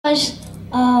Because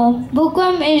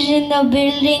Bookworm is in the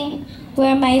building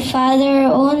where my father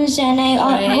owns, and I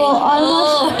go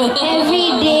almost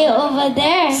every day over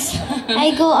there.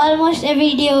 I go almost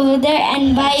every day over there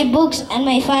and buy books, and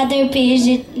my father pays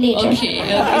it later. Okay.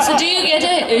 So do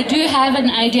you have an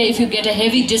idea if you get a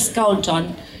heavy discount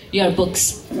on your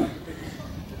books?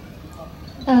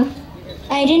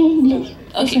 I didn't.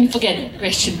 Okay, forget the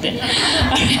question then.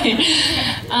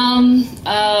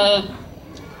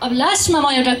 अब लास्टमा म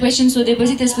एउटा question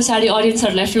सोधेपछि त्यस पछाडि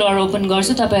अडियन्सहरूलाई floor open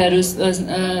गर्छु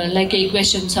तपाईहरुलाई केही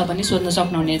question छ भने सोध्न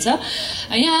सक्नुहुनेछ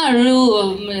यहाँहरु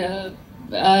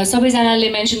सबैजनाले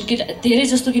मेन्सन धेरै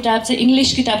जस्तो किताब चाहिँ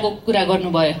इंग्लिश किताबको कुरा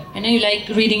गर्नुभयो हैन you like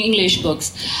reading English books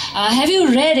have you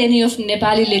red any of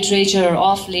Nepali literature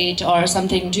of late or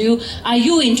something are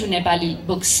you into Nepali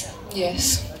books?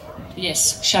 Yes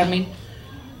Sarmin.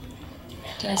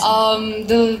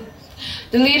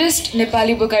 The latest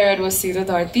Nepali book I read was Sita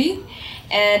Dharti,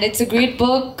 and it's a great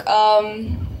book.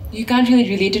 You can't really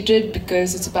relate to it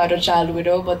because it's about a child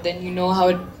widow, but then you know how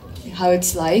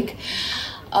it's like.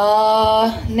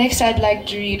 Next, I'd like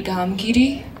to read Ghamkiri.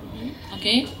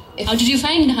 Okay. How did you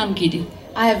find Ghamkiri?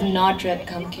 I have not read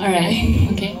Ghamkiri. Alright.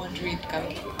 Okay. I want to read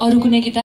Ghamkiri. Aru kunai kitab?